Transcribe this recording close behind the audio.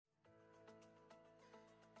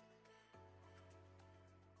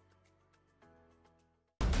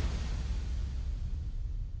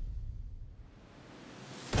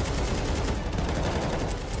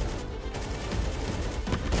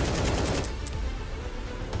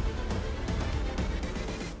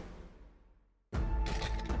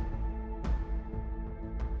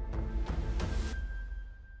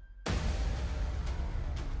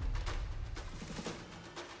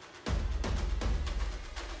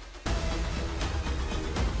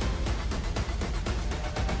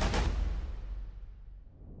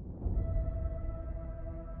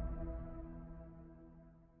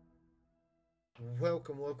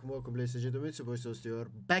Welcome, ladies and gentlemen. It's your boy Sostio,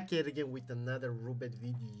 back here again with another Rubet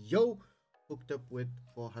video, hooked up with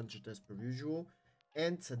 400 as per usual.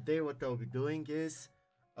 And today what I'll be doing is,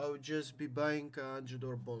 I'll just be buying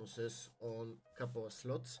 $100 bonuses on a couple of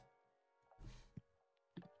slots.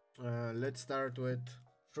 Let's start with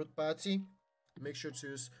Fruit Party. Make sure to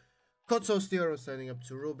use code Sostio when signing up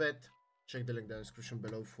to Rubet. Check the link down in the description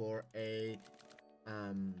below for a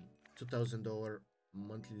 $2,000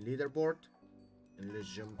 monthly leaderboard. And let's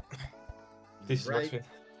jump right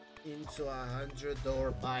into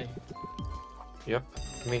 $100 buy. Yep,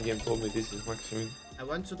 Medium told me this is maximum. I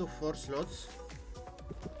want to do 4 slots.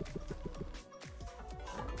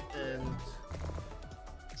 And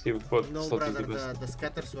see what no, slot brother, is the the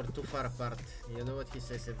scatters were too far apart. You know what he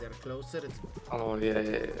says, if they're closer, it's... Oh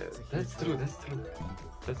yeah. That's true.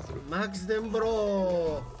 Max them,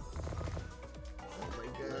 bro!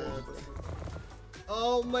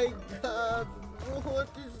 Oh my god! What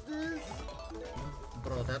is this?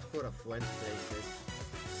 Bro, that could have went places.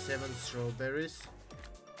 7 strawberries.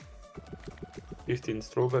 15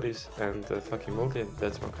 strawberries and fucking multi,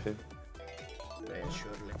 that's maximum. Yeah,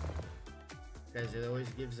 surely. Guys, it always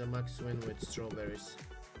gives a max win with strawberries.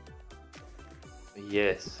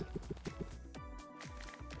 Yes.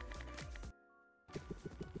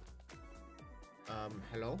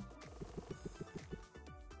 Hello?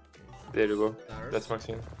 There you go. Stars. That's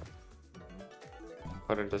maximum.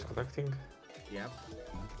 Current just connecting. Yep.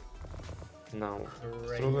 Now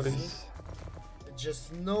Crazy. strawberries.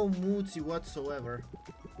 Just no moody whatsoever.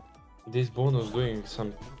 This bonus doing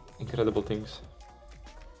some incredible things.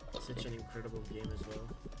 Such an incredible game as well.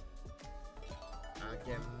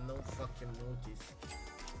 Again, no fucking moodies.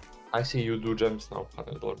 I see you do gems now,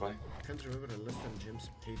 $100 buy. I can't remember the last time James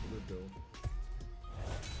paid good though.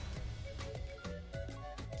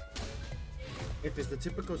 If it's the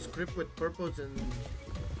typical script with purples and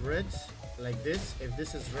reds, like this, if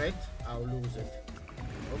this is red, I'll lose it.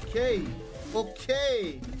 Okay,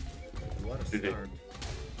 okay! What a start.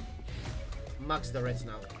 Max the reds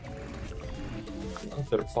now.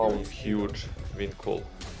 Another pound huge win call.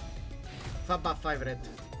 Faba 5 red.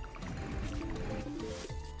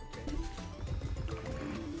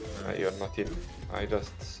 You're not in. I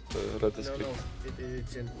just read the script. No,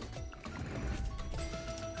 it's in.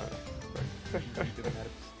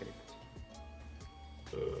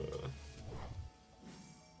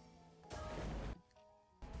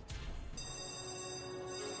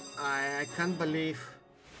 I can't believe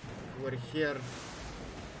we're here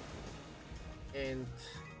and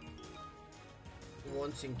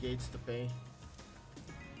wanting gates to pay.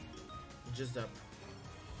 Just up.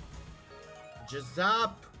 Just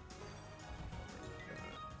up!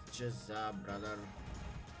 Just up, brother.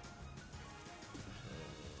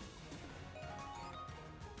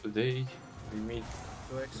 Today we meet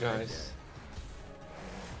guys,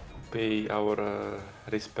 yeah. pay our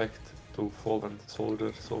respect to fallen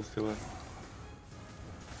soldier Soulstealer.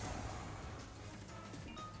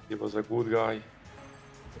 He was a good guy,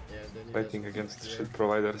 fighting against shit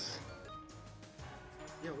providers.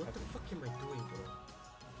 Yeah, what the fuck am I doing, bro?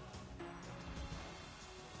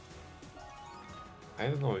 I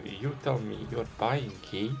don't know, you tell me you're buying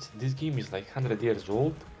gates, this game is like 100 years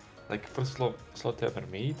old, like first slot ever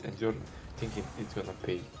made, and you're thinking it's gonna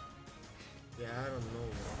pay. Yeah, I don't know,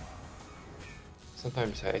 bro.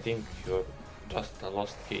 Sometimes I think you're just a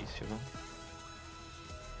lost case, you know?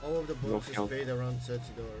 All of the bonuses paid around $30,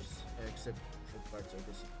 except for parts, I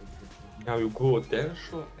guess it would be. Now you go there,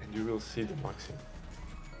 show, and you will see the maximum.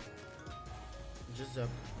 Just up.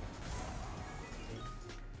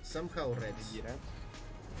 Somehow reds.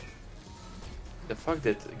 The fact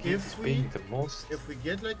that Gates is paying the most... If we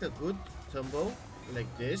get like a good combo,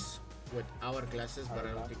 like this, with our glasses, but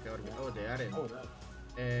I don't think our... Oh, they are in.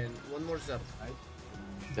 And one more zap.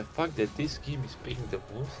 The fact that this game is paying the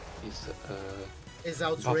most is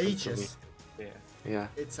outrageous. Yeah.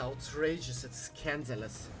 It's outrageous, it's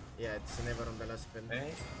scandalous. Yeah, it's never on the last spin.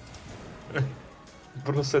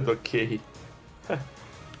 Bruno said okay.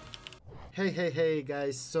 Hey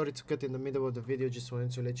guys, sorry to cut in the middle of the video, just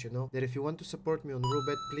wanted to let you know that if you want to support me on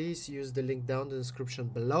Rubet, please use the link down in the description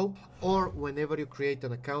below, or whenever you create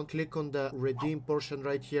an account, click on the redeem portion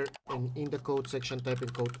right here and in the code section type in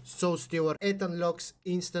code SOSTEWAR. It unlocks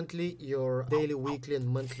instantly your daily, weekly and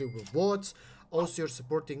monthly rewards. Also, you're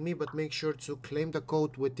supporting me, but make sure to claim the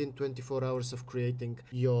code within 24 hours of creating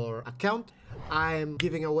your account. I'm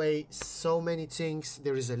giving away so many things.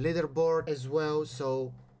 There is a leaderboard as well,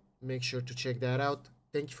 so make sure to check that out.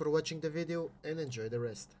 Thank you for watching the video and enjoy the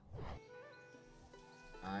rest.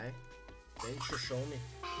 Aye. Thank you,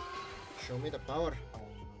 show me the power.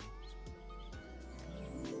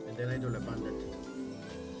 And then I do Le Bandit.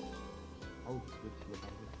 Oh, good for the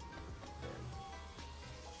bandit.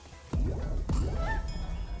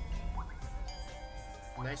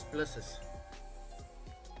 Nice pluses.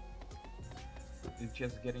 It's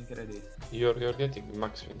just getting ready. You're getting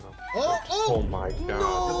max win now. Oh, oh! Oh my god.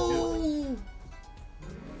 No!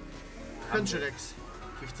 100x.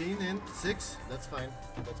 15 and 6. That's fine.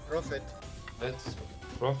 That's profit. That's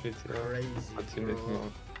profit, yeah. Crazy, But you need bro.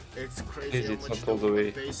 more. It's crazy Crazy, how it's much not all the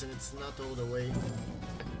way. pays and it's not all the way.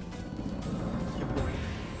 Keep going.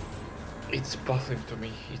 It's baffling to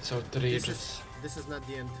me. It's outrageous. This is not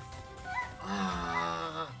the end.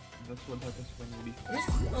 Ah! That's what happens when you leave. Yes!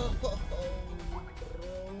 Oh,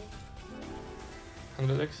 bro.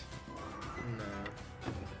 100x? No.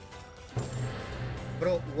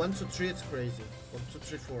 Bro, 1 to 3 it's crazy. 1, 2,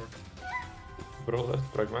 3, 4. Bro, that's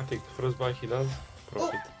pragmatic. First buy he does,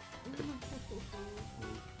 profit.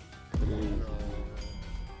 No.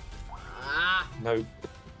 Ah! Now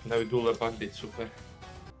we do Le Bandit, super.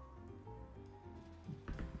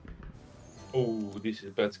 Oh, this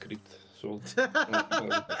is bad script. So.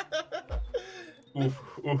 Oof,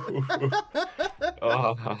 oof, oof, oof.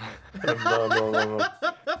 Ah, no.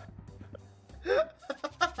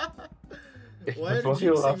 Why are What are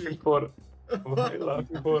you you jinxing laughing me? for? Why are you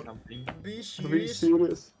laughing for? Something. Be Be serious.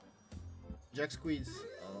 serious. Jack squeeze.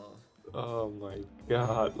 Oh, Oh my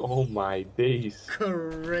god, oh my days.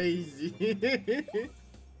 crazy.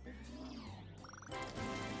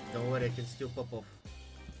 Don't worry, I can still pop off.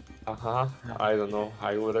 I don't know,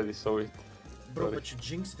 I already saw it. Bro, Sorry. but you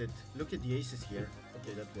jinxed it. Look at the aces here.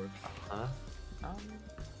 Okay, that works. Huh?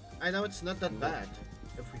 I know it's not that bad.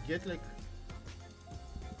 If we get like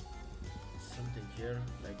something here,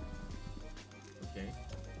 like okay,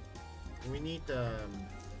 we need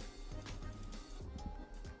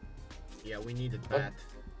yeah, we need it bad.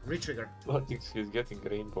 Retrigger. What he's getting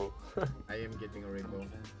rainbow. I am getting a rainbow.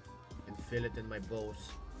 I can feel it in my balls.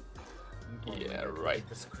 Oh my Yeah, God, right.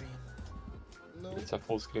 The screen. No, It's a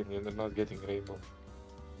full screen, you're not getting rainbow.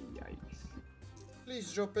 Yikes.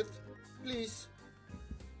 please drop it, please.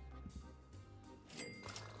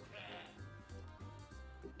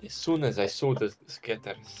 As soon as I saw the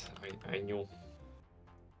scatters, I knew.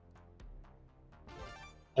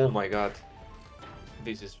 Oh my god.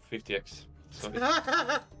 This is 50x. Sorry.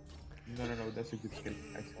 No, that's a good skill.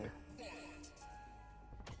 I saw it.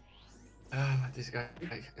 This guy,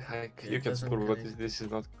 you can doesn't score, but connect. this is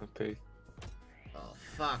not gonna pay. Oh,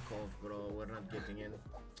 fuck off, bro. We're not getting in.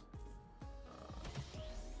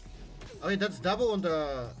 Okay, that's double on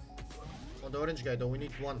the orange guy, though. We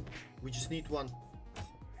need one. We just need one.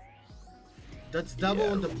 That's double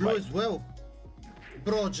Yeah, on the blue right. as well.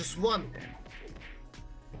 Bro, just one.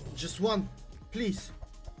 Just one. Please.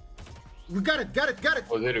 We got it.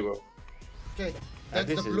 Oh, there you go. Okay, that's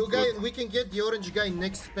this the is blue guy, good. and we can get the orange guy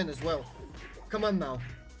next spin as well. Come on now.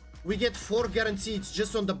 We get 4 guarantees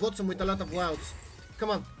just on the bottom with a lot of wilds. Come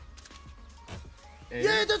on.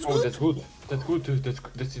 Yeah, that's Oh, good. that's good. That's good, dude.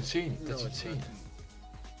 That's insane. No, That's it's insane. not.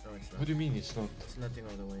 No, it's What not. do you mean it's not? It's nothing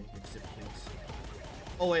all the way, except things.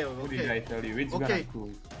 Oh, wait, What did I okay. tell you? It's Okay. gonna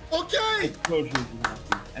cool. Okay! Told you it's gonna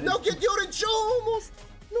cool. And Now it's- get the orange! Oh, almost!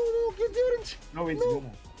 No, get the orange! No, it's No.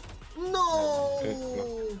 gonna. No!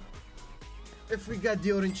 It's If we got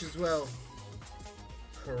the orange as well.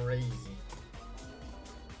 Crazy.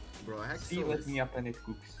 Bro, See, let me up and it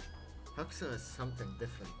cooks. Haxo is something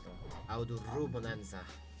different though. I'll do Rue Bonanza,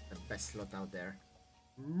 the best slot out there.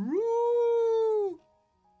 Rue!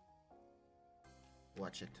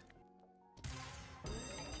 Watch it.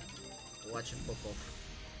 Watch it pop off.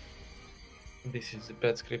 This is a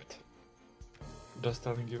bad script. Just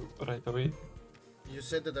telling you right away. You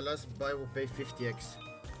said that the last buy will pay 50x.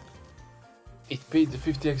 It paid the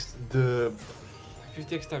 50x, the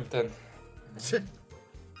 50x times 10.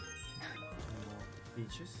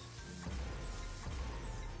 Beaches.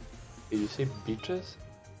 Did you say beaches?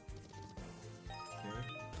 Okay.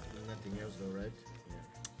 Nothing else though, right? Yeah.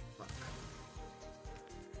 Fuck.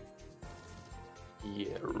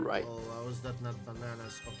 Yeah, right. Oh, how is that not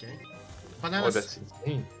bananas? Okay. Oh, Bananas. that's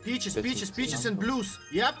insane. Peaches, That's peaches, insane. peaches and blues.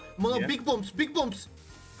 Yep. Mono, Yeah. big bombs, big bombs.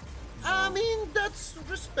 I mean, that's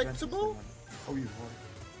respectable. Oh, you won.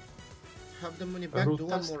 Have the money back, do one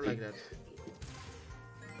more Fantastic. like that.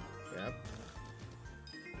 Yep.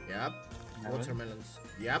 Yep. Melon. Watermelons.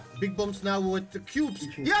 Yep. Big bombs now with the cubes.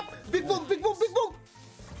 Peaches. Yep. Big bomb, big bomb, big bomb.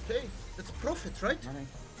 Okay. That's profit, right? Money.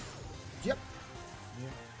 Yep. Yeah.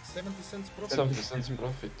 70 cents profit. 70 cents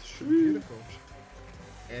profit. Beautiful.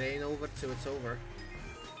 It ain't over till it's over.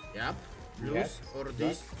 Yep. Blues Yes. or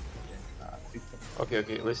these. Okay,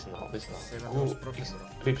 listen now, listen now. Seven Go hours profit,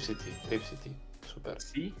 bro. Trip City. Super.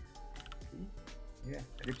 See? Yeah,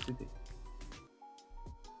 Rip City.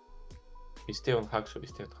 We stay on Haxo, we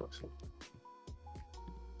stay on Haxo.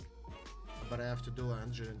 But I have to do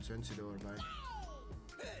 120 door by.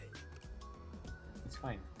 It's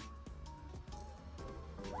fine.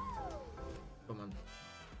 Come on.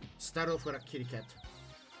 Start off with a kitty cat.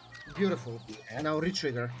 Beautiful. Yeah. Now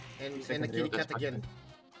retrigger. And a Second kitty hero. cat again.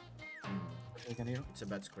 Second hero. It's a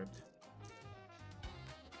bad script.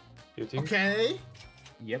 You think? Okay.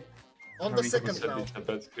 Yep. On the Sorry, second Said now. it's a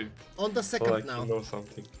bad script. On the Oh, second like now. he knows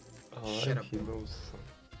something. Oh, Shut like up, he bro. knows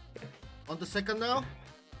something. On the second now.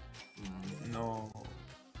 No.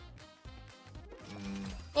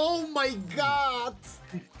 Oh my god!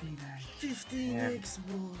 59. 15x,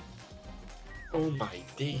 bro. Oh my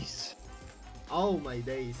days. Oh my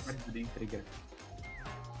days. What do they trigger?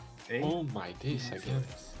 Hey? Oh my days again.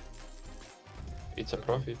 It's a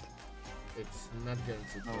profit. It's not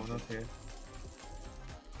guaranteed. No, not here.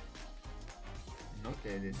 Not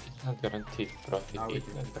Okay, it is. It's not guaranteed profit. Now it It's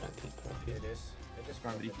is. not guaranteed profit. It is. It is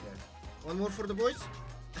Round perfect, three. yeah. One more for the boys?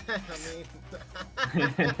 I mean...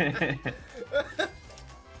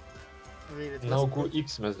 I mean, it Now was go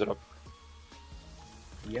X mess drop.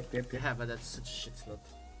 Yep. Yeah, but that's such a shit slot.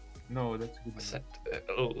 No, that's a good. One. Set,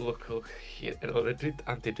 look here. Retreat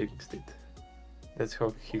anti-jinxed it. That's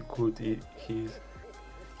how good he is.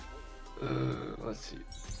 Let's see.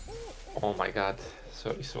 Oh my god.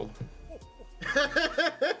 Sorry, Soul.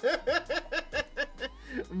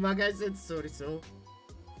 My guy said sorry, so.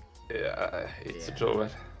 Yeah, it's Yeah. a Jover.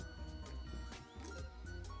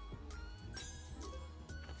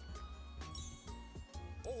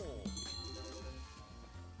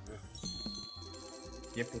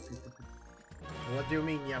 Yep. What do you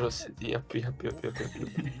mean, yap? Proceed. Yep.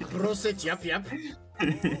 Bro said yap.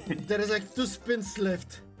 There is like 2 spins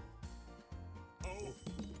left.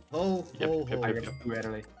 Oh, Yep, oh, yep, oh. I yep. went too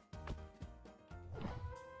early.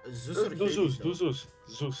 Zeus or Do Hades, Zeus, though? do Zeus.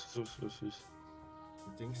 Zeus.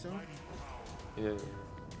 You think so? Yeah.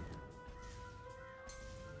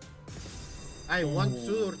 I 1,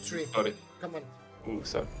 2 or 3. Sorry. Come on. Ooh,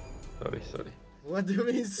 sorry. Sorry. What do you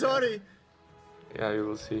mean, sorry? Yeah, you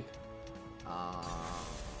will see. Ah,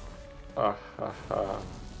 Ah.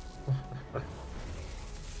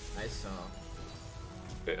 I saw.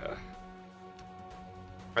 Yeah.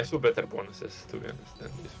 I saw better bonuses, to be honest,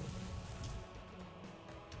 than this one.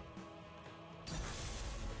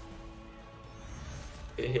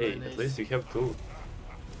 Hey, Nice. at least you have 2.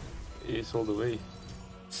 It's all the way.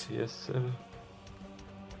 Yes, sir.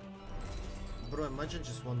 Bro, imagine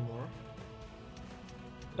just one more.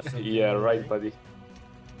 Yeah, right, buddy.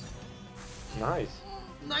 Nice.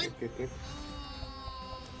 9! Okay.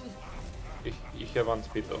 You have 1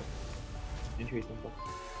 speed though. Intuition box.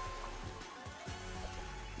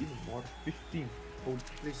 Even more. 15. Oh,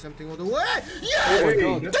 Please, something all the way! Yes! Oh my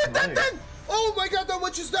god, that's 10, 10, nice. 10! Oh my god, how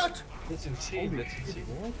much is that? That's insane, that's insane.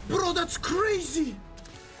 Bro, that's crazy!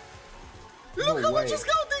 Look No how much way. is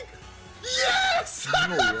counting! Yes!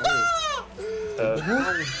 No way.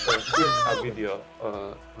 A video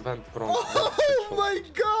went from Oh my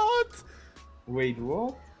god! Wait,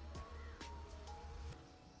 what?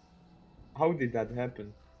 How did that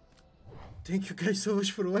happen? Thank you guys so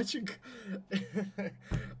much for watching.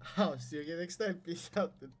 I'll see you again next time. Peace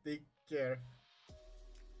out and take care.